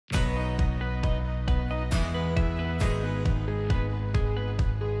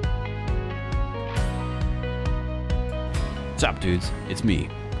What's up, dudes? It's me,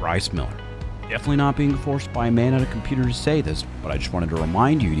 Bryce Miller. Definitely not being forced by a man at a computer to say this, but I just wanted to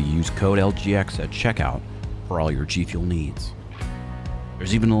remind you to use code LGX at checkout for all your G Fuel needs.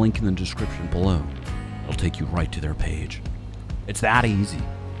 There's even a link in the description below. It'll take you right to their page. It's that easy.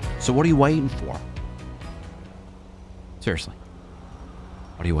 So what are you waiting for? Seriously.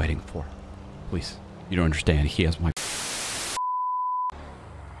 What are you waiting for? Please. You don't understand. He has my...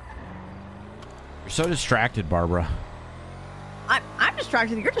 You're so distracted, Barbara. I'm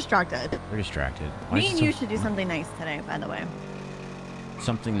distracted. You're distracted. We're distracted. Me and you should do something nice today, by the way.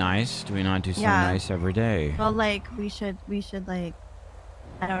 Something nice? Do we not do something nice every day? Well, like, we should, like,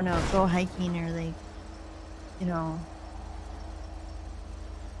 I don't know, go hiking or, like, you know,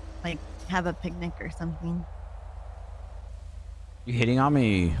 like, have a picnic or something. You hitting on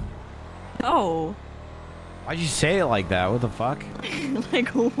me? Oh. Why'd you say it like that? What the fuck? Like,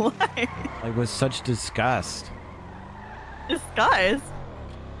 what? Like, with such disgust. Disgust?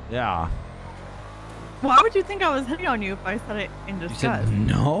 Yeah. Why would you think I was hitting on you if I said it in disgust? You said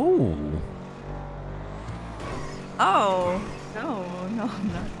no. Oh. No, I'm not.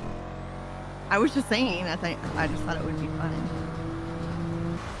 I was just saying, I just thought it would be fun.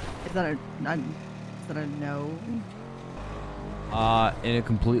 Is that a no? In a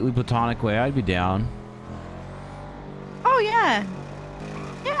completely platonic way, I'd be down. Oh, yeah.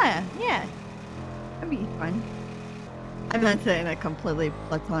 Yeah. That'd be fun. I meant it in a completely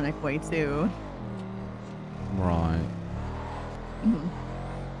platonic way, too. Right.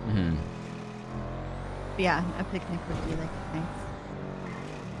 Yeah, a picnic would be, like, nice.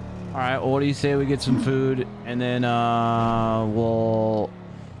 Alright, well, what do you say we get some food, and then, we'll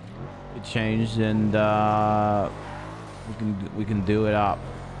get changed, and, we can do it up.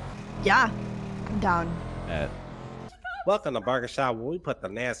 Yeah, I'm down. Welcome to Burger Shop, where we put the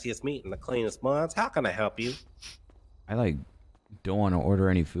nastiest meat in the cleanest buns. How can I help you? I, like, don't want to order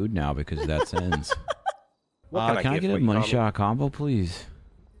any food now because that sends. What can I get a money shot combo, please?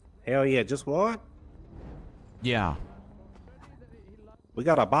 Hell yeah, just one? Yeah. We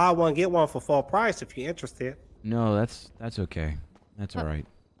got a buy one, get one for full price if you're interested. No, that's okay. That's all right.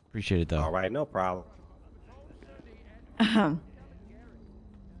 Appreciate it, though. All right, no problem. Wait,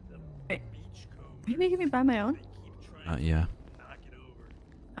 are you making me buy my own? Yeah.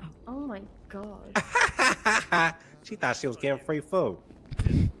 Oh my god. She thought she was getting free food.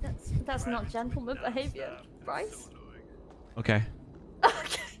 That's not gentleman behavior, Bryce. Okay.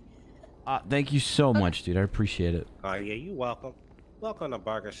 Okay. Thank you so much, dude. I appreciate it. Oh yeah, you welcome. Welcome to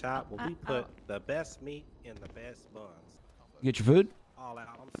Burger Shop, where we put the best meat in the best buns. Get your food? All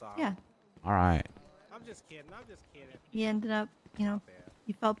out, I'm sorry. Yeah. All right. I'm just kidding, He ended up, you know,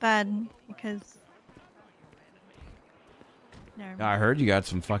 he felt bad because... I heard you got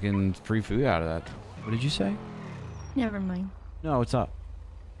some fucking free food out of that. What did you say? Never mind. No, what's up?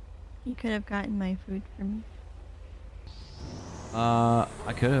 You could have gotten my food for me. I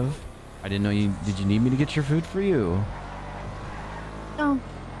could have. I didn't know you... Did you need me to get your food for you? No.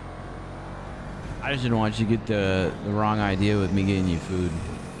 I just didn't want you to get the wrong idea with me getting you food.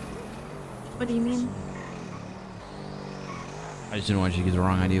 What do you mean? I just didn't want you to get the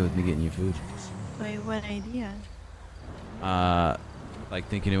wrong idea with me getting you food. Wait, what idea? Like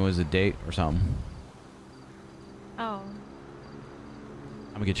thinking it was a date or something. Oh.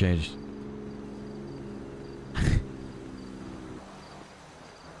 I'm gonna get changed.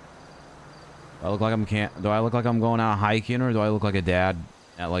 Do I look like I'm going out hiking, or do I look like a dad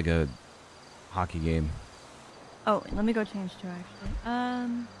at like a hockey game? Oh, let me go change too, actually. I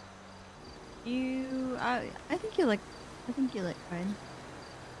think you look fine.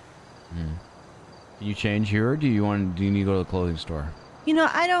 Can you change here, or do you need to go to the clothing store? You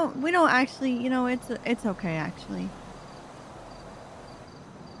know, we don't actually, you know, it's okay, actually.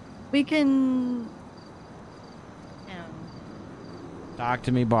 We can... Talk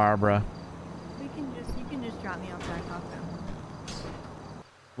to me, Barbara. You can just drop me off back off at home.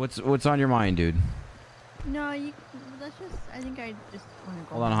 What's on your mind, dude? No, let's just, I think I just want to go.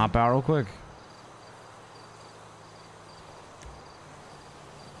 Hold on, hop out real quick.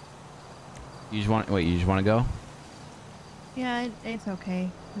 You just want to go? Yeah, it's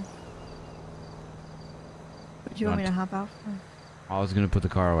okay. What do you want me to hop out for? I was gonna put the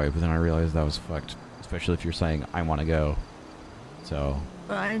car away, but then I realized that was fucked. Especially if you're saying I want to go. So.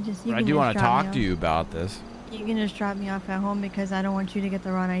 Well, I do want to talk to you about this. You can just drop me off at home because I don't want you to get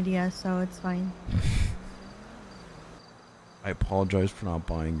the wrong idea, so it's fine. I apologize for not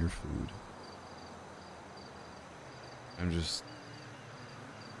buying your food. I don't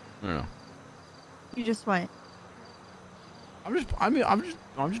know. You just what? I'm just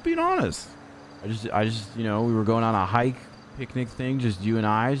being honest. I just, you know, we were going on a hike picnic thing, just you and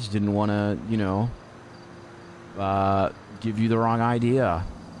I. Just didn't want to, you know, give you the wrong idea.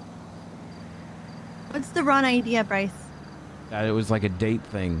 What's the wrong idea, Bryce? That it was like a date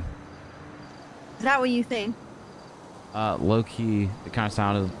thing. Is that what you think? Low key, it kind of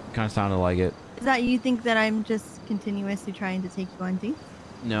sounded like it. Is that you think that I'm just continuously trying to take you on dates?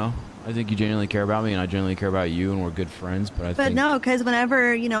 No, I think you genuinely care about me, and I genuinely care about you, and we're good friends. But But no, because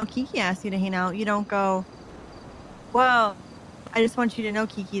whenever, you know, Kiki asks you to hang out, you don't go, well, I just want you to know,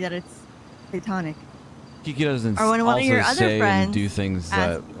 Kiki, that it's platonic. Kiki doesn't Or when one of your other say friends and do things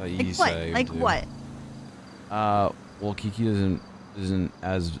that you like say. Like what? Well, Kiki isn't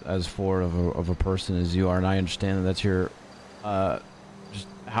as forward of a person as you are, and I understand that that's your just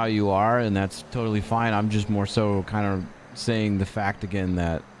how you are, and that's totally fine. I'm just more so kind of saying the fact again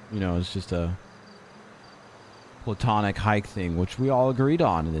that, you know, it's just a platonic hike thing, which we all agreed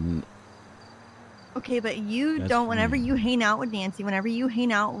on. And Okay, but you don't, whenever you hang out with Nancy, whenever you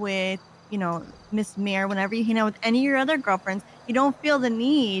hang out with, you know, Miss Mare, whenever you hang out with any of your other girlfriends, you don't feel the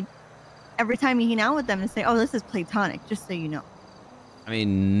need every time you hang out with them to say, oh, this is platonic, just so you know. I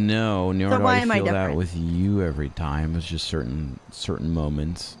mean, no, nor So do why I am I feel that different? with you every time. It's just certain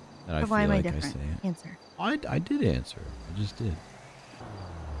moments that I So feel why am I like different? I say it. Answer. I did answer. I just did.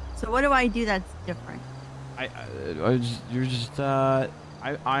 So what do I do that's different?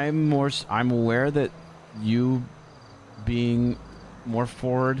 I'm aware that you being more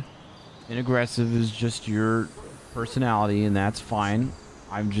forward and aggressive is just your personality, and that's fine.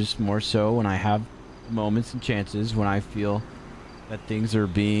 I'm just more so when I have moments and chances when I feel that things are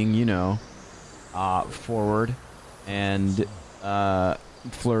being, you know, forward and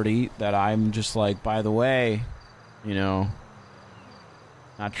flirty, that I'm just like, by the way, you know,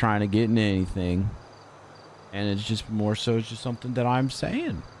 not trying to get into anything. And it's just more so, it's just something that I'm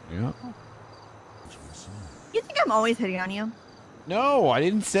saying, you know? You think I'm always hitting on you? No, I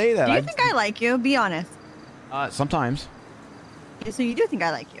didn't say that. Do you think I like you? Be honest. Sometimes. So you do think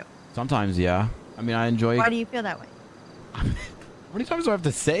I like you? Sometimes, yeah. I mean, I enjoy... Why do you feel that way? How many times do I have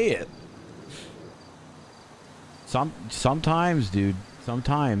to say it? Sometimes, dude.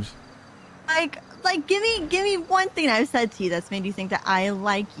 Sometimes. Like, give me one thing I've said to you that's made you think that I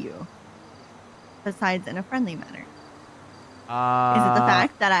like you, besides in a friendly manner. Is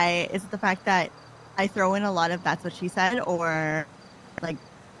it the fact that I throw in a lot of that's what she said, or like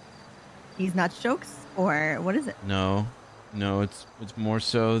these nuts jokes, or what is it? No, it's more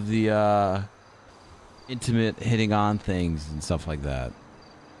so the intimate hitting on things and stuff like that.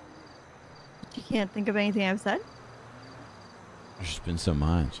 You can't think of anything I've said? There's just been so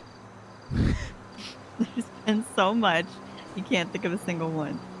much. There's been so much. You can't think of a single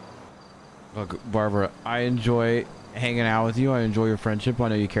one. Look, Barbara, I enjoy hanging out with you. I enjoy your friendship. I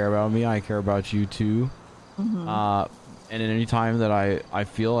know you care about me. I care about you too. Mm-hmm. And at any time that I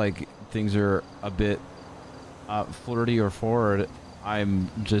feel like things are a bit flirty or forward,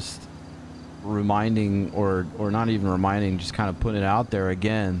 I'm just reminding, or not even reminding, just kind of putting it out there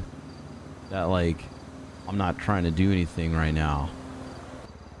again that, like, I'm not trying to do anything right now.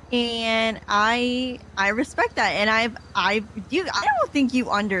 And I respect that, and I don't think you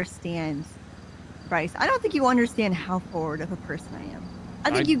understand, Bryce. I don't think you understand how forward of a person I am.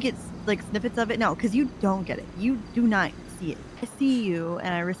 I think you get like snippets of it. No, because you don't get it. You do not see it. I see you,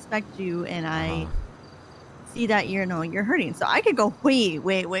 and I respect you, and I see that you're hurting. So I could go way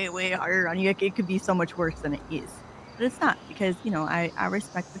harder on you. It could be so much worse than it is, but it's not, because I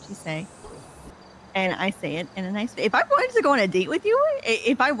respect what you say. And I say it in a nice way. If I wanted to go on a date with you,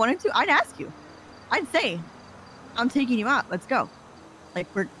 if I wanted to, I'd ask you. I'd say, I'm taking you out. Let's go.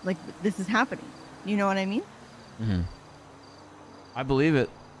 This is happening. You know what I mean? Mm-hmm. I believe it.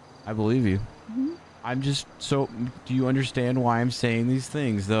 I believe you. Mm-hmm. I'm just so... Do you understand why I'm saying these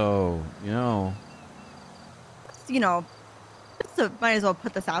things, though? Might as well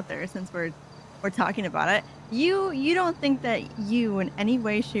put this out there since we're talking about it. You don't think that you, in any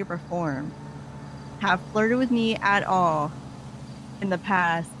way, shape, or form, have flirted with me at all in the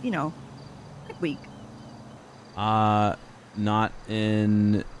past, week? Not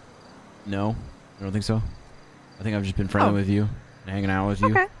in... No, I don't think so. I think I've just been friendly with you and hanging out with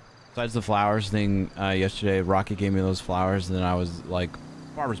you. Okay. Besides the flowers thing yesterday, Rocky gave me those flowers, and then I was like,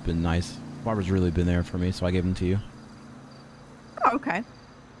 Barbara's been nice. Barbara's really been there for me, so I gave them to you. Oh, okay.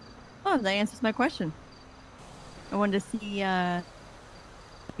 Oh, that answers my question. I wanted to see, how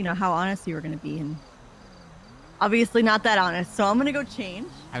honest you were going to be, and obviously not that honest, so I'm going to go change.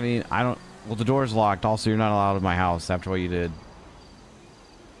 I mean, well, the door's locked. Also, you're not allowed in my house after what you did.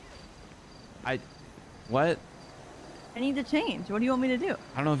 What? I need to change. What do you want me to do?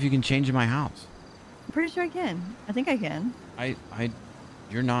 I don't know if you can change in my house. pretty sure I can. I think I can.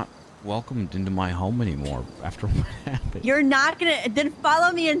 You're not welcomed into my home anymore after what happened. You're not gonna then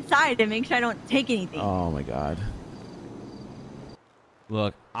follow me inside and make sure I don't take anything. Oh my god.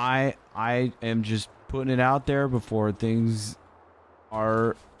 Look, I am just putting it out there before things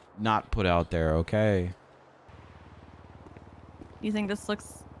are not put out there, okay? You think this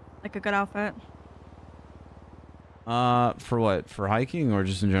looks like a good outfit? For what? For hiking or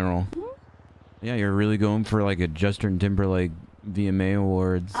just in general? Mm-hmm. Yeah, you're really going for like a Justin Timberlake VMA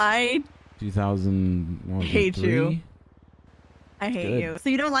Awards. I 2003? hate you. I hate good. you. So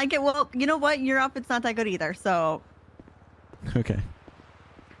you don't like it? Well, you know what? Your outfit's not that good either, so... Okay.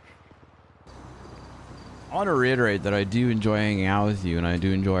 I want to reiterate that I do enjoy hanging out with you and I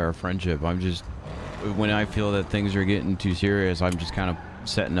do enjoy our friendship. I'm just... When I feel that things are getting too serious, I'm just kind of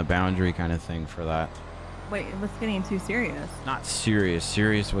setting a boundary kind of thing for that. Wait, what's getting too serious? Not serious.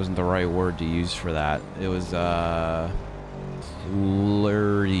 Serious wasn't the right word to use for that. It was,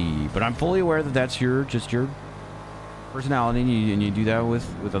 flirty. But I'm fully aware that that's just your personality, and you do that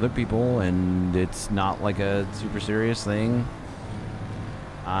with other people, and it's not like a super serious thing.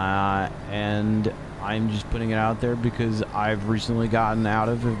 And I'm just putting it out there because I've recently gotten out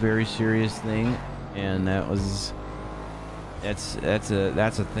of a very serious thing, and that's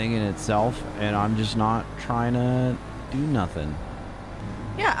a thing in itself, and I'm just not trying to do nothing.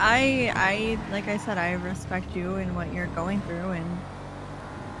 Yeah, I like I said, I respect you and what you're going through, and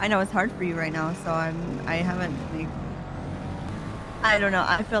I know it's hard for you right now, so I haven't, like, I don't know,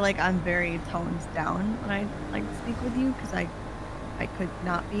 I feel like I'm very toned down when I like speak with you, because I could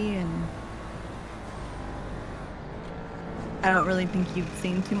not be, and I don't really think you've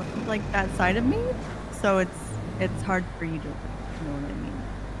seen too much of, like, that side of me, so it's hard for you to know what I mean.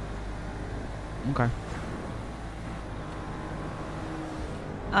 Okay.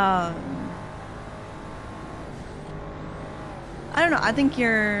 I don't know. I think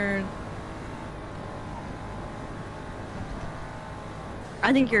you're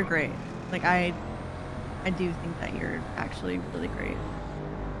great. Like I do think that you're actually really great.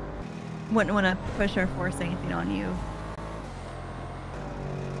 Wouldn't want to push or force anything on you.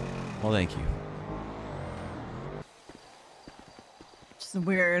 Well, thank you. Just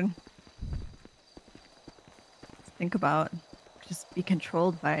weird. Think about. Just be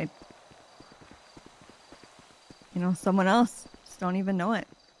controlled by, you know, someone else. Just don't even know it.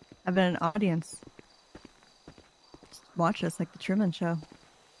 Have an audience. Just watch us like the Truman Show.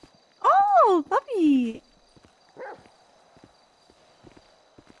 Oh, puppy!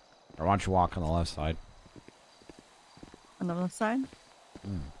 Or why don't you walk on the left side? On the left side?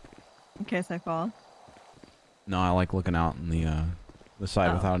 In case I fall. No, I like looking out on the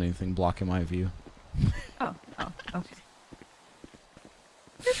side Oh. without anything blocking my view. Oh, okay.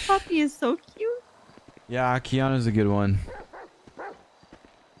 This puppy is so cute. Yeah, Kiana's a good one.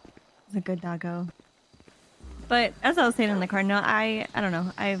 He's a good doggo. But as I was saying in the car, no, I don't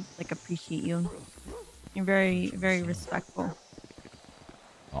know. I like appreciate you. You're very, very respectful.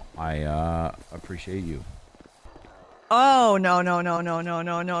 Well, I appreciate you. Oh no.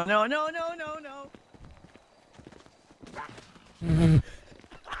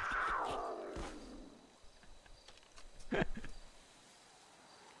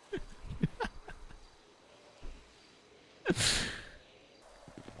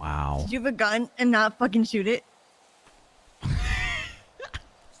 Wow. Did you have a gun and not fucking shoot it?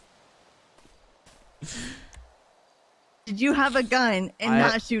 Did you have a gun and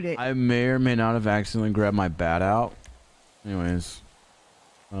not shoot it? I may or may not have accidentally grabbed my bat out. Anyways,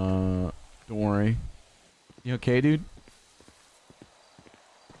 don't worry. You okay, dude?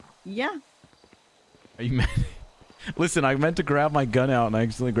 Yeah. Are you mad? Listen, I meant to grab my gun out and I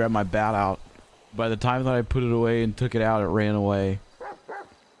accidentally grabbed my bat out. By the time that I put it away and took it out, it ran away.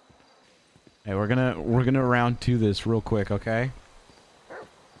 Hey, we're gonna round two this real quick, okay?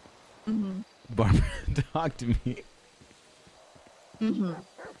 Barbara, talk to me.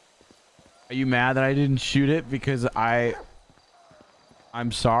 Are you mad that I didn't shoot it? Because I'm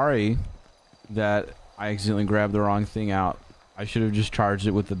sorry that I accidentally grabbed the wrong thing out. I should have just charged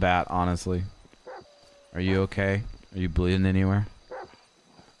it with the bat, honestly. Are you okay? Are you bleeding anywhere?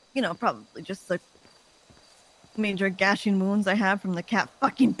 You know, probably just like major gashing wounds I have from the cat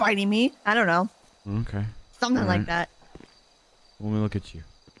fucking biting me. I don't know. Okay. Something All like right. that. Let me look at you.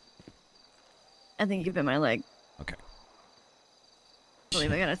 I think you bit my leg. Okay. I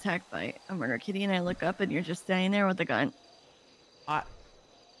believe I got attacked by a murder kitty, and I look up and you're just standing there with a gun.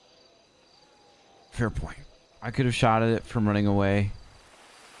 Fair point. I could have shot at it from running away.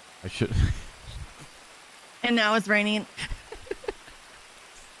 I should. And now it's raining.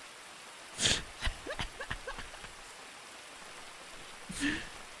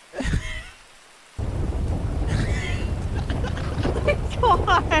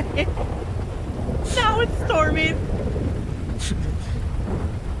 Why? Now it's storming.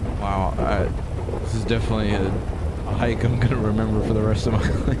 Wow, this is definitely a hike I'm gonna remember for the rest of my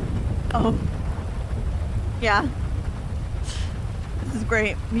life. Oh. Yeah. This is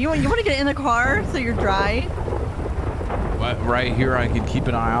great. You want to get in the car so you're dry? What, right here I can keep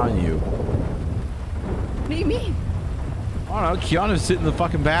an eye on you. What do you mean? I don't know, Keanu's sitting in the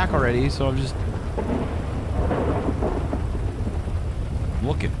fucking back already, so I'm just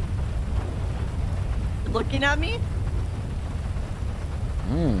looking. Looking at me?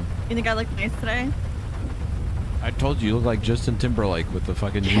 You think I look nice today? I told you look like Justin Timberlake with the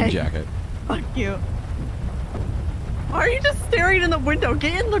fucking jean jacket. Fuck you. Why are you just staring in the window?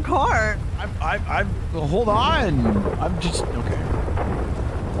 Get in the car. I'm hold on. I'm just, okay.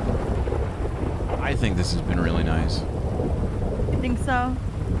 I think this has been really nice. You think so?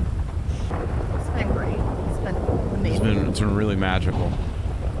 It's been great. It's been amazing. It's been really magical.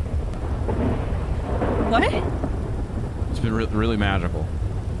 What? It's been really magical.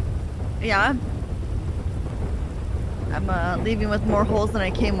 Yeah. I'm leaving with more holes than I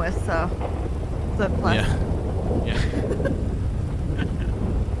came with, so it's a plus. Yeah. Yeah.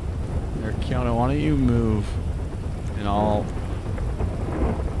 There, Keanu, why don't you move? And I'll...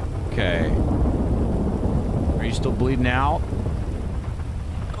 Okay. Are you still bleeding out?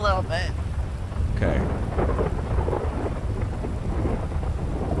 A little bit. Okay.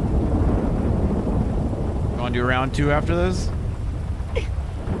 You want to do round 2 after this?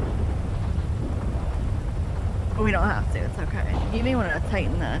 We don't have to. It's okay. You may want to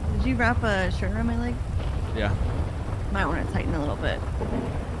tighten that. Did you wrap a shirt around my leg? Yeah. Might want to tighten a little bit.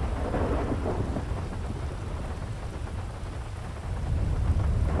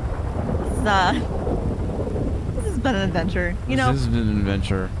 This has been an adventure. You know, This has been an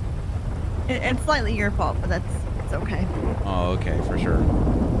adventure. it's slightly your fault, but it's okay. Oh, okay, for sure.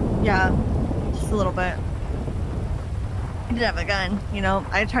 Yeah, just a little bit. I did have a gun, you know.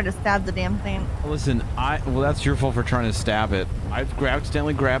 I tried to stab the damn thing. Listen, well, that's your fault for trying to stab it. I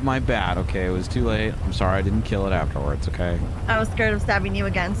accidentally grabbed my bat, okay? It was too late. I'm sorry I didn't kill it afterwards, okay? I was scared of stabbing you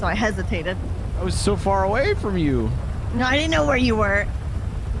again, so I hesitated. I was so far away from you. No, I didn't know where you were.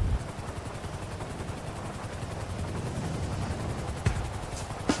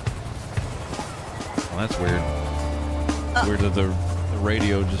 Well, that's weird. Weird that the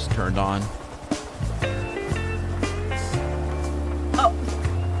radio just turned on. Oh.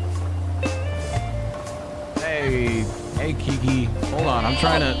 Hey, Kiki. Hold on, I'm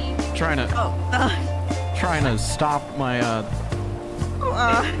trying to stop my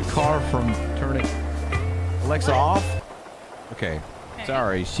car from turning. Alexa, off. Okay.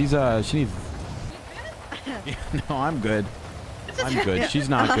 Sorry, she needs. Yeah, no, I'm good. I'm good. She's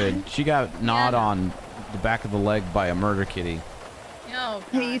not good. She got gnawed on the back of the leg by a murder kitty. Oh,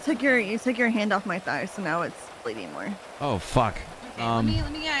 Hey, you took your hand off my thigh, so now it's bleeding more. Oh fuck. Okay, let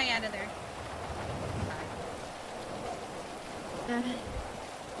me get you out of there.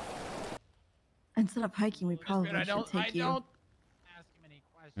 Instead of hiking, we probably should take you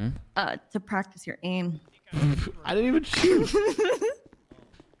to practice your aim. I didn't even shoot.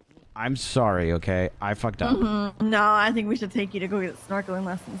 I'm sorry, okay? I fucked up. No, I think we should take you to go get snorkeling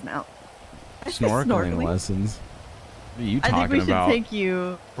lessons now. Snorkeling lessons? What are you talking about? I think we should take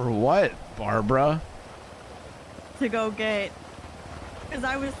you For what, Barbara? to go get. Because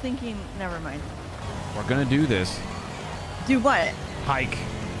I was thinking, never mind. We're gonna do this. Do what? Hike.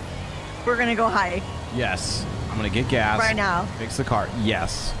 We're gonna go hike Yes. I'm gonna get gas. right now. Fix the car.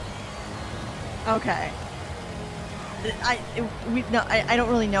 Yes. Okay. I don't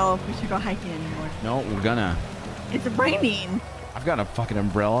really know if we should go hiking anymore. No, we're gonna. It's raining. I've got a fucking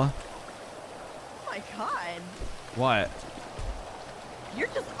umbrella. Oh my god. What? You're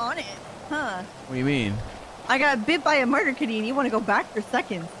just on it, huh? What do you mean? I got bit by a murder kitty and you want to go back for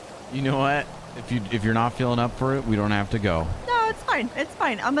seconds. You know what? If you're not feeling up for it, we don't have to go. No, it's fine. It's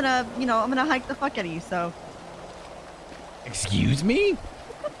fine. I'm gonna hike the fuck out of you, so. Excuse me?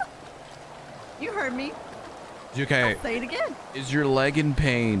 You heard me. Okay. Say it again. Is your leg in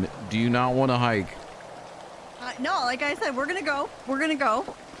pain? Do you not want to hike? No, like I said, we're gonna go. We're gonna go.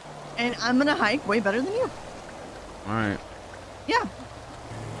 And I'm gonna hike way better than you. All right. Yeah.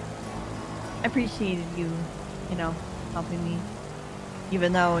 I appreciated you, helping me.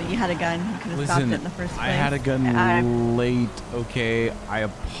 Even though you had a gun, you could have stopped it in the first place. I had a gun late, okay? I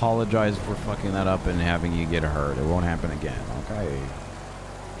apologize for fucking that up and having you get hurt. It won't happen again, okay?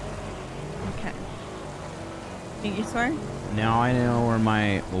 Okay. Pinky swear? Now I know where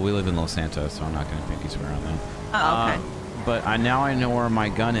well, we live in Los Santos, so I'm not going to pinky swear on that. Oh, okay. But now I know where my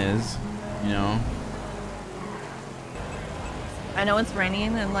gun is, you know? I I know it's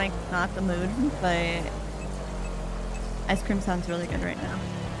raining and like not the mood, but ice cream sounds really good right now.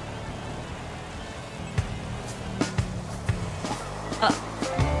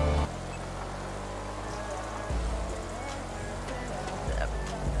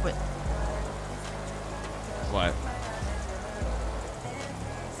 Wait. What?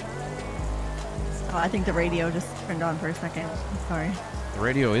 Oh, I think the radio just turned on for a second. I'm sorry. The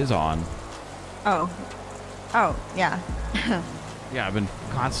radio is on. Oh. Oh, yeah. Yeah, I've been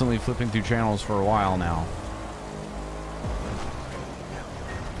constantly flipping through channels for a while now.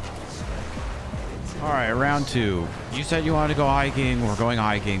 All right, round 2. You said you wanted to go hiking. We're going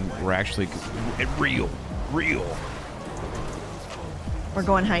hiking. We're actually real. We're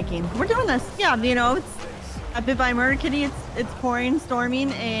going hiking. We're doing this. Yeah, you know, it's a bit by Murder Kitty. It's pouring,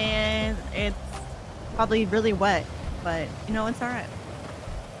 storming, and it's probably really wet. But you know, it's all right.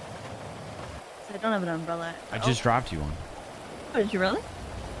 So I don't have an umbrella. I just dropped you one. Oh, did you really?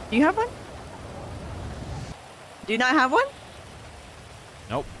 Do you have one? Do you not have one?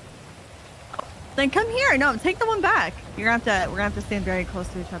 Nope. Then come here. No, take the one back. We're gonna have to stand very close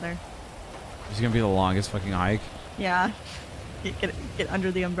to each other. This is gonna be the longest fucking hike. Yeah. Get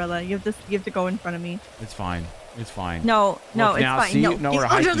under the umbrella. You have to go in front of me. It's fine. It's fine. No, Look, it's now, fine. see? No, No, get we're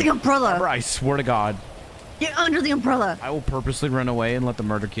under hiking. the umbrella. Barbra, I swear to God. Get under the umbrella. I will purposely run away and let the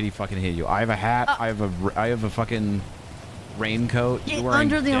murder kitty fucking hit you. I have a hat. I have a fucking raincoat. Get You're wearing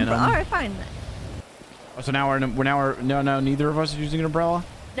under the denim. umbrella. All right, fine. Oh, so now no, neither of us are using an umbrella.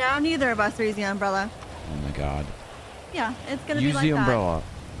 Now neither of us are using an umbrella. Oh my God. Yeah, it's gonna Use be like the umbrella.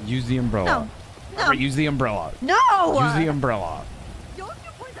 Use the umbrella. No. Barbra, use the umbrella. No. Use the umbrella. Don't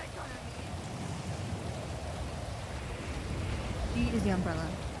you point that gun at me. You use the umbrella.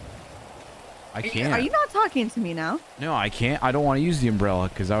 I can't. Are you not talking to me now? No, I can't. I don't want to use the umbrella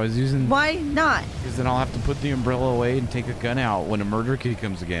because I was using. Why not? Because then I'll have to put the umbrella away and take a gun out when a murder kitty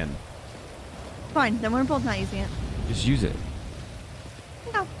comes again. Fine, then we're both not using it. Just use it.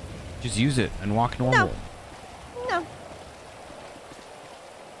 No. Just use it and walk normal. No.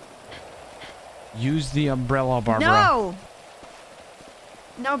 Use the umbrella, Barbra. No.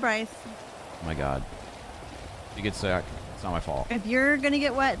 No, Bryce. Oh my God. You get sick. It's not my fault. If you're gonna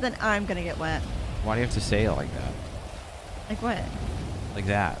get wet, then I'm gonna get wet. Why do you have to say it like that? Like what? Like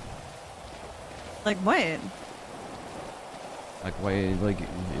that? Like what? Like why? Like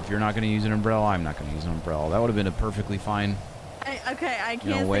if you're not gonna use an umbrella, I'm not gonna use an umbrella. That would have been a perfectly fine. I can't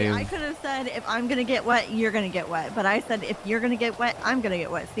say. wave. I could have said if I'm gonna get wet, you're gonna get wet. But I said if you're gonna get wet, I'm gonna get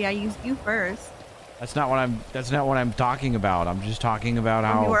wet. See, I used you first. That's not what I'm talking about. I'm just talking about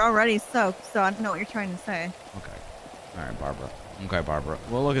how. You were already soaked, so I don't know what you're trying to say. Okay. All right, Barbra. Okay, Barbra.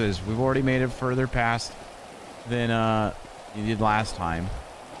 Well, look at this. We've already made it further past than you did last time.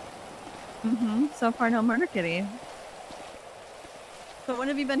 So far, no murder kitty. So when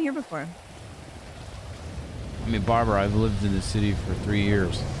have you been here before? I mean, Barbra, I've lived in the city for 3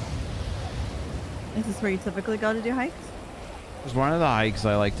 years. Is this where you typically go to do hikes? It's one of the hikes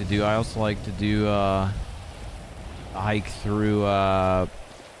I like to do. I also like to do a hike through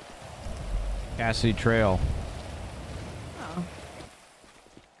Cassidy Trail. Oh.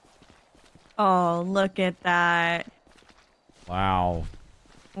 Oh, look at that. Wow.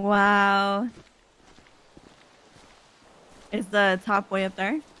 Wow. Is the top way up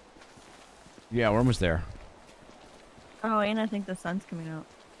there? Yeah, we're almost there. Oh, and I think the sun's coming out.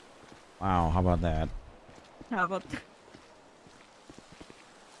 Wow, how about that? How about...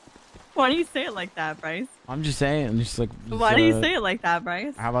 Why do you say it like that, Bryce? I'm just saying, just like. Why do you say it like that,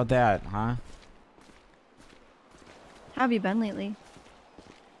 Bryce? How about that, huh? How have you been lately?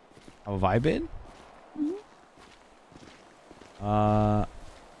 How have I been?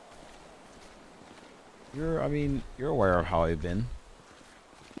 You're aware of how I've been.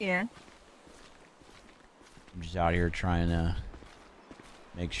 Yeah. I'm just out here trying to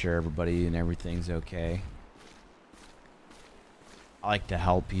make sure everybody and everything's okay. I like to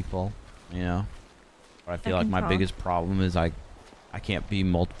help people, you know. But I feel like my biggest problem is I can't be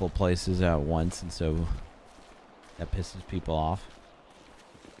multiple places at once, and so that pisses people off.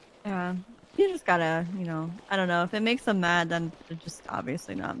 Yeah. You just gotta, you know, I don't know. If it makes them mad, then they're just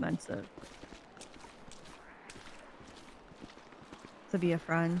obviously not meant to be a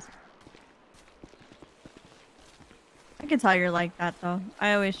friend. I can tell you're like that, though.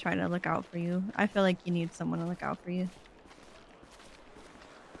 I always try to look out for you. I feel like you need someone to look out for you.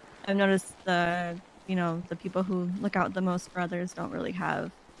 I've noticed the people who look out the most for others don't really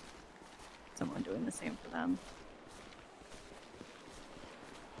have someone doing the same for them.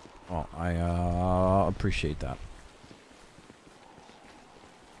 Well, I appreciate that.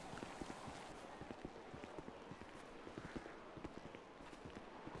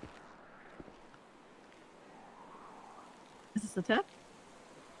 Is this a tip?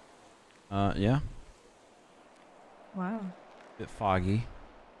 Yeah. Wow. Bit foggy.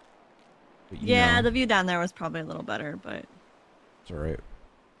 But Yeah, the view down there was probably a little better, but it's alright.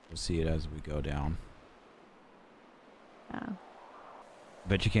 We'll see it as we go down. yeah.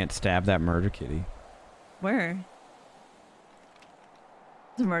 Bet you can't stab that murder kitty. Where?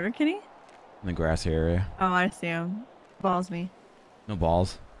 The murder kitty? In the grassy area. Oh, I see him. Balls me. No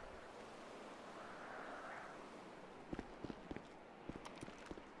balls.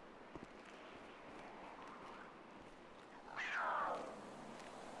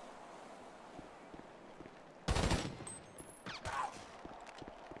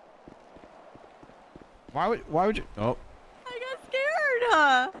 Why would you? Oh. I got scared.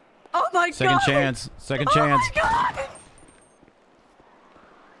 Oh my god. Second chance. Second chance. Oh my god.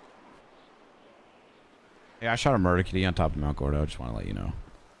 Hey, I shot a murder kitty on top of Mount Gordo. I just want to let you know.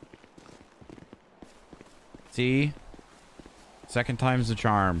 See? Second time's the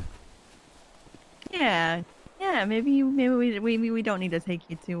charm. Yeah. Yeah, maybe we don't need to take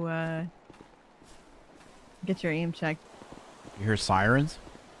you to get your aim checked. You hear sirens?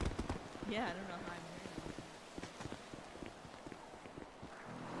 Yeah, I don't know how I'm hearing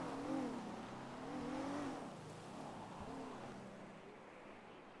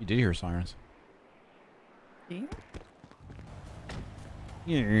You did hear sirens. them.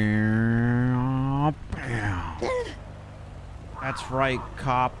 Yeah. That's right,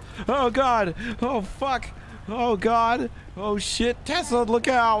 cop. Oh god. Oh fuck. Oh god. Oh shit. Tessa, look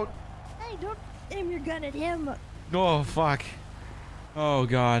out. Hey, don't aim your gun at him. Oh fuck. Oh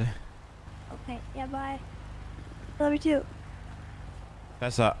god. Okay, yeah, bye. Love you too.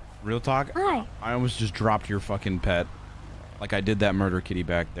 Tessa, real talk. Hi. I almost just dropped your fucking pet. Like I did that murder kitty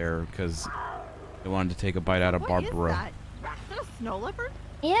back there because they wanted to take a bite out of What is Barbra. that? Is that a snow leopard?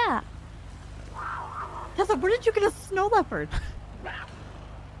 Yeah. Tessa, where did you get a snow leopard?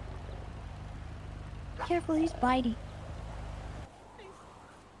 Careful, he's bitey.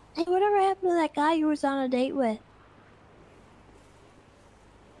 Hey, whatever happened to that guy you was on a date with?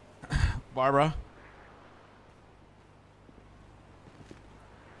 Barbra?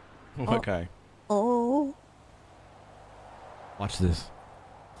 Okay. Oh. Watch this.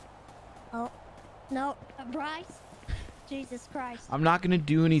 Oh. No, Bryce. Jesus Christ. I'm not gonna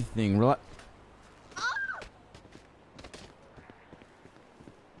do anything.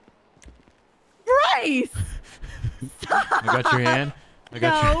 Bryce! I got your hand. I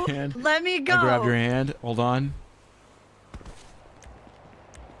got your hand. Let me go. I grabbed your hand. Hold on.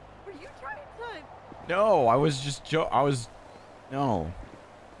 Were you trying to? No, I was just no.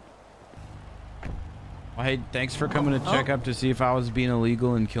 Well, hey, thanks for coming to check up to see if I was being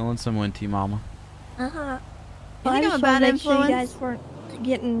illegal and killing someone, T-Mama. Uh-huh. You I think I'm just a bad wanted to make sure you influence? guys weren't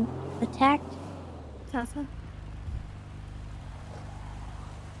getting attacked. Tessa?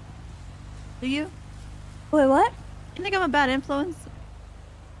 Do you? Wait, what? You think I'm a bad influence?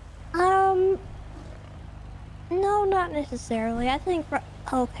 No, not necessarily. I think...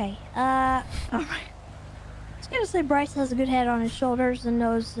 Okay, Alright. I was gonna say Bryce has a good head on his shoulders and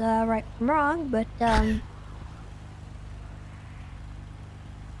knows right from wrong, but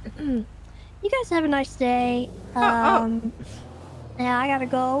you guys have a nice day. Yeah, I gotta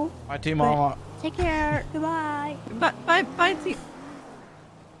go. Bye, T-Mama. Take care. Goodbye. Bye, T.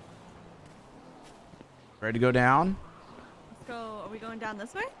 Ready to go down? Let's go. Are we going down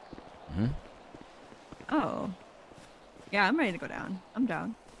this way? Mm-hmm. Oh. Yeah, I'm ready to go down. I'm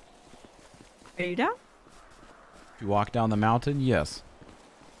down. Are you down? You walk down the mountain? Yes.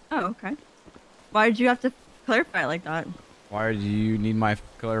 Oh, okay. Why did you have to clarify it like that? Why do you need my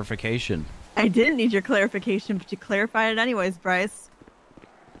clarification? I didn't need your clarification, but you clarified it anyways, Bryce.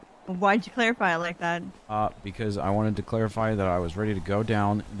 Why'd you clarify it like that? Because I wanted to clarify that I was ready to go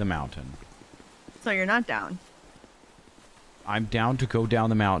down the mountain. So you're not down. I'm down to go down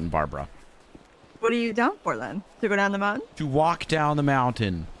the mountain, Barbra. What are you down for then? To go down the mountain? To walk down the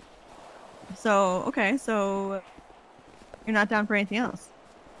mountain. So, okay, so you're not down for anything else?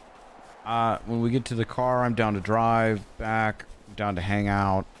 When we get to the car, I'm down to drive back, I'm down to hang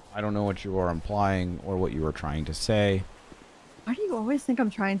out. I don't know what you are implying or what you were trying to say. Why do you always think I'm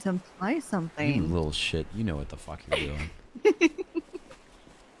trying to imply something? You little shit. You know what the fuck you're doing. I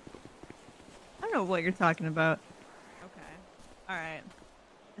don't know what you're talking about. Okay. Alright.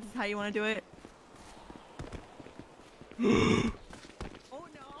 This is how you want to do it? Oh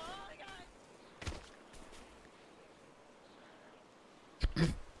no! Oh my god!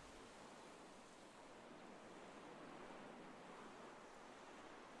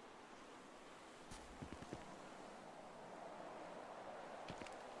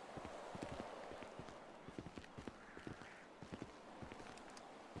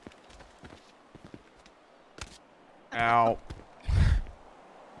 Ow.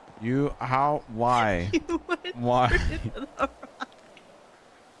 You, how, why? Why?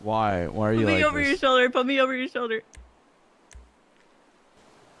 Why? Why are you like this? Put me over your shoulder. Put me over your shoulder.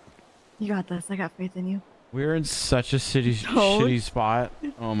 You got this. I got faith in you. We're in such a shitty spot.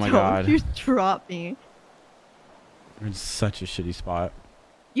 Oh my god. You drop me. We're in such a shitty spot.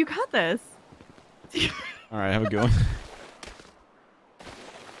 You got this. All right, have a good one.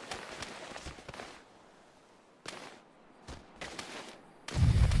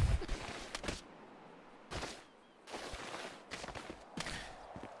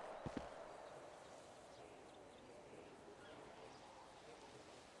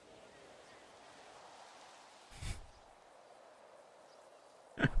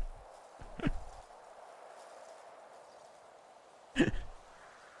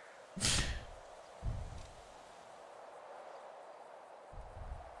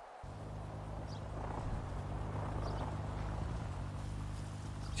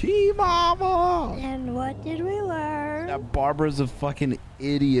 Mama! And what did we learn? That Barbara's a fucking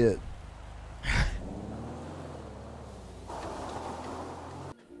idiot.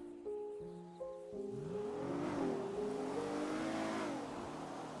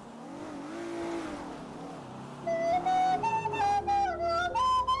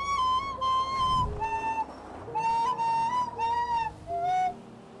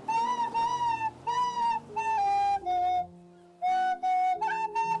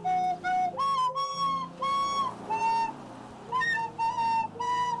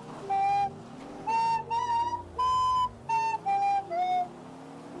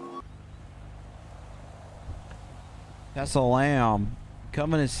 That's a lamb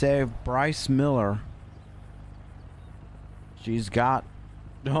coming to save Bryce Miller. She's got...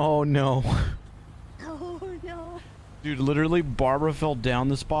 Oh no. Oh no. Dude, literally Barbara fell down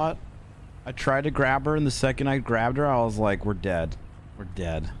the spot. I tried to grab her, and the second I grabbed her, I was like, we're dead. We're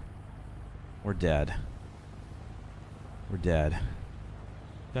dead. We're dead. We're dead.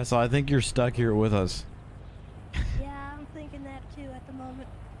 That's all. I think you're stuck here with us. Yeah, I'm thinking that too at the moment.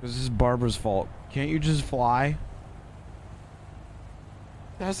 This is Barbara's fault. Can't you just fly?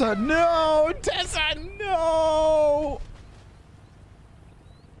 Tessa, no! Tessa, no!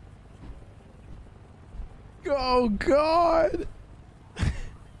 Oh, God!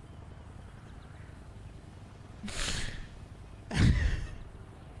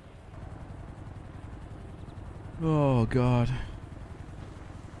 Oh, God.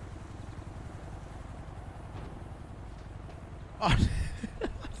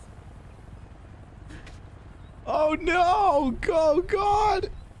 Oh no! Oh God!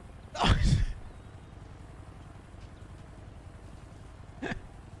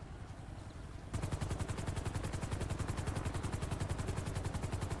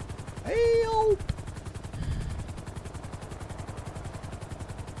 Help!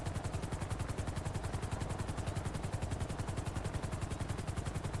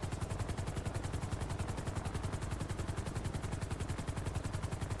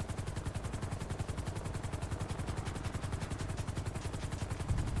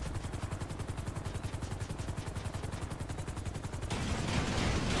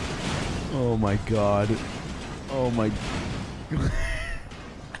 Oh my God. Oh my God.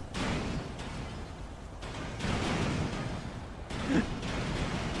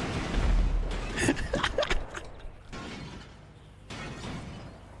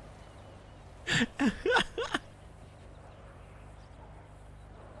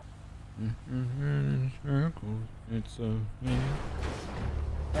 It's a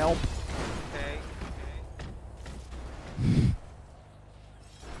help. Okay.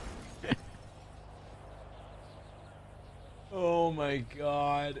 Oh my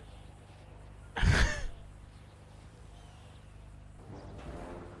God.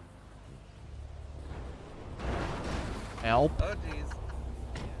 Help. Oh jeez.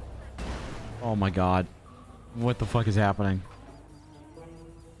 Oh my God. What the fuck is happening?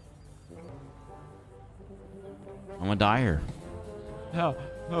 I'm gonna die here. Oh,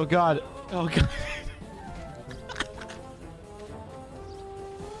 oh God. Oh God.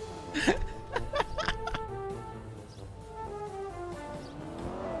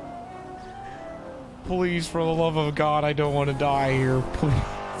 Please, for the love of God, I don't want to die here. Please.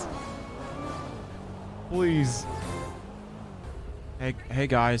 Please. Hey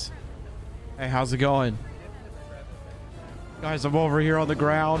guys. Hey, how's it going? Guys, I'm over here on the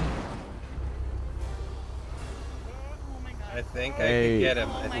ground. I think I Hey, can get him.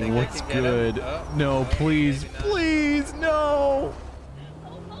 I think what's I can good? get him. Oh, No, okay, please, maybe not. please, no.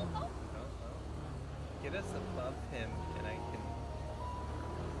 Get us above him, and I can.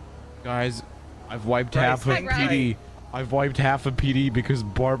 Guys, I've wiped Bryce, half of hang PD. I've wiped half of PD because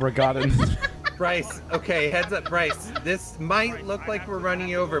Barbara got in. Bryce, okay, heads up, Bryce. This might look like we're running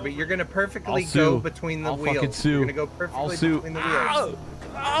you over, but you're gonna perfectly I'll go sue. between the I'll wheels. fucking sue. You're gonna go perfectly I'll sue. between the wheels.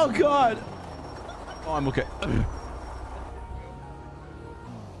 Oh God. Oh, I'm okay.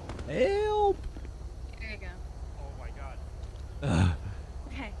 Help. There you go. Oh my god.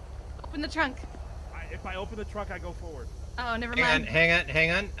 Okay. Open the trunk. If I open the trunk, I go forward. Oh, never mind.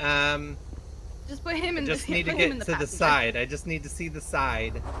 Hang on. Just put him in Just the need to put him get in to the the passenger. side. I just need to see the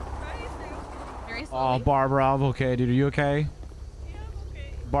side. Very Oh, slowly. Barbara, I'm okay, dude. Are you okay? Yeah, I'm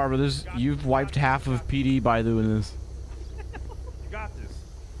okay. Barbara, you've wiped half of PD by doing this. You got this.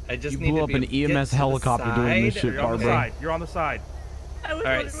 I just You need blew to up be an able to get EMS to the helicopter doing this side. shit, You're on the Barbara. side. You're on the side. I was All right,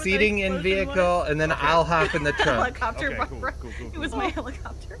 wondering what the seating in explosion vehicle, was. and then I'll hop in the trunk. Helicopter, Okay, cool, Barbara. cool, cool, It cool. was my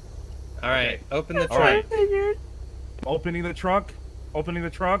helicopter. All right, open the All right. trunk. Opening the trunk. Opening the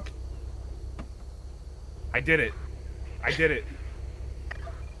trunk. I did it. I did it.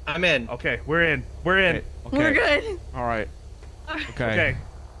 I'm in. Okay, we're in. We're in. Okay. We're good. All right. Okay.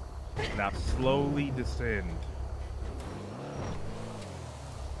 Now slowly descend.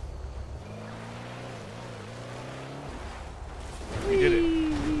 We did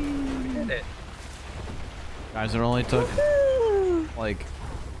it. Did it. Guys, it only took like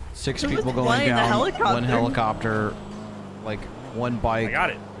 6 There was people one going in the down, helicopter. 1 helicopter, like 1 I bike. got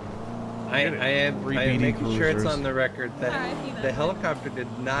it. I am 3 making BD sure it's cruisers. on the record that R.I.P. the helicopter did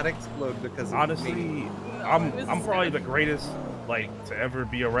not explode because of me. Honestly, I'm probably the greatest like to ever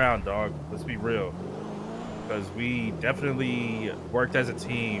be around, dog. Let's be real. Because we definitely worked as a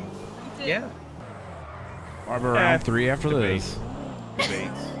team. Yeah. Barbara, round 3 after Debate. this.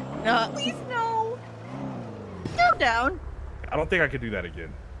 Debates. Please no. Calm down. I don't think I could do that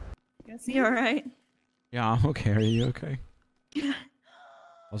again. You all right? Yeah, I'm okay. Are you okay?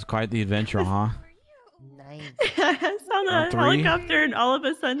 Was quite the adventure, huh? Nice. I saw the Round 3? helicopter, and all of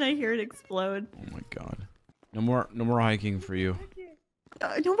a sudden I hear it explode. Oh my god. No more hiking for you.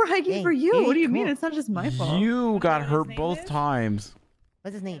 No more hiking Hey, for you. hey, What do you come mean? on. It's not just my fault. You got hurt name both is? times.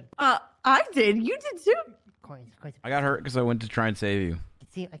 What's his name? I did. You did too. Of course. I got hurt because I went to try and save you.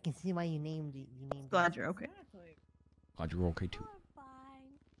 I can see why you named it. Glad you're okay. Glad you were okay too.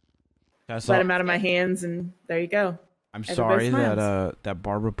 Let Tessa, him out of my hands, and there you go. I'm Everybody sorry that smiles. that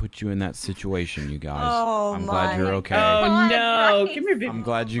Barbara put you in that situation, you guys. Oh I'm glad you're my okay. Oh God, no! Bryce. Come here, baby. I'm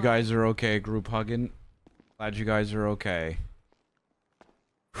glad you guys are okay. Group hugging. Glad you guys are okay.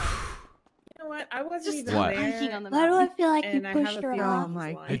 You know what? I wasn't Just even What? there. hiking on the Why do I mountain. feel like you And I have pushed a her feeling off? Oh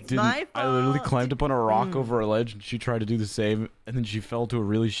my why. I It's didn't. my I literally fault. climbed up on a rock over a ledge, and she tried to do the same, and then she fell to a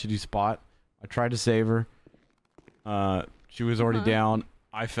really shitty spot. I tried to save her. She was already down.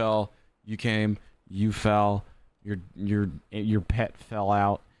 I fell. You came. You fell. Your pet fell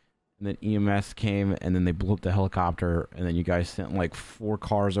out, and then EMS came, and then they blew up the helicopter, and then you guys sent like 4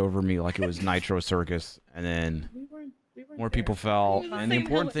 cars over me like it was Nitro Circus, and then We weren't more there. people fell. And the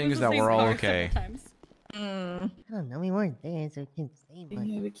important thing is that we're all okay. Mm. I don't know. We weren't there, so we can't say much.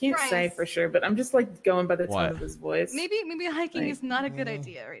 Yeah, we can't say Bryce. for sure, but I'm just like going by the tone What? of his voice. Maybe hiking Like, is not a good yeah.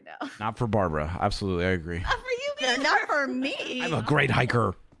 idea right now. Not for Barbara. Absolutely, I agree. Not for you, either. Not for me. I'm a great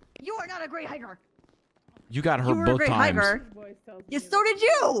hiker. You are not a great hiker. You got You hurt were a both great times. hiker. Yeah, so did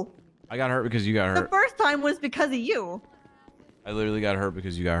you. I got hurt because you got The hurt. first time was because of you. I literally got hurt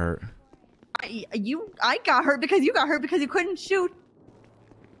because you got hurt. I got hurt because you got hurt because you couldn't shoot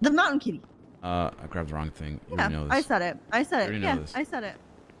the mountain kitty. I grabbed the wrong thing. You Yeah, already know this. I said it. I said already it. know Yeah, this. I said it.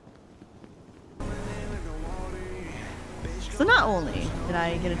 So not only did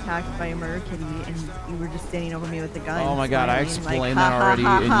I get attacked by a murder kitty and you were just standing over me with the gun. Oh my god, I smiling, explained like, that ha, already,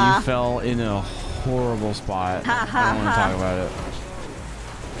 ha, and ha, you fell in a horrible spot. Ha, ha, I don't want to ha. talk about it.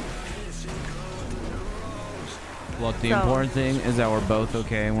 Look, the So- important thing is that we're both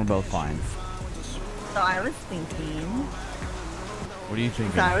okay and we're both fine. So I was thinking. What are you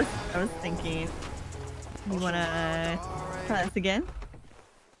thinking? So I was thinking. You wanna try this again?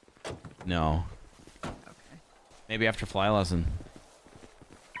 No. Okay. Maybe after fly lesson.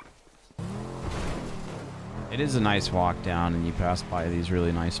 It is a nice walk down, and you pass by these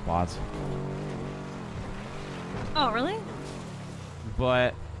really nice spots. Oh really?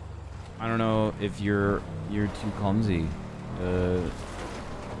 But I don't know if you're too clumsy.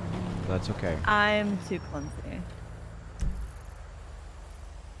 That's okay. I'm too clumsy.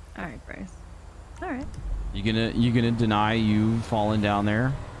 All right, Bryce. All right. You gonna deny you falling down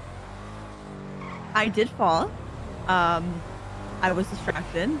there? I did fall. I was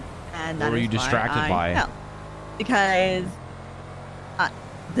distracted, and What that were is you why distracted I by? fell. Because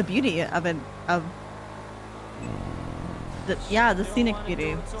the beauty of The scenic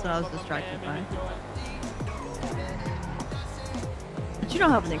beauty. That's what I was distracted by. But you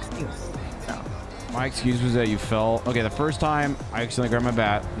don't have an excuse, so. My excuse was that you fell. Okay, the first time I accidentally grabbed my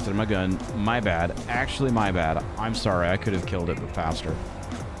bat instead of my gun. My bad. Actually, my bad. I'm sorry. I could have killed it, but faster.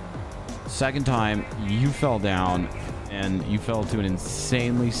 Second time, you fell down, and you fell to an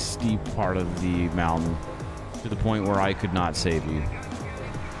insanely steep part of the mountain to the point where I could not save you.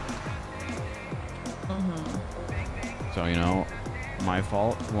 So, you know, my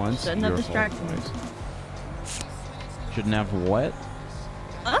fault once. Shouldn't have distracted me. Shouldn't have what?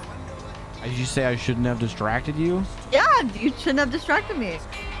 Huh? Did you say I shouldn't have distracted you? Yeah, you shouldn't have distracted me.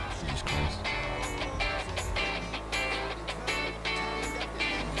 Jesus Christ.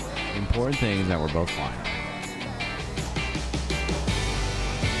 The important thing is that we're both fine.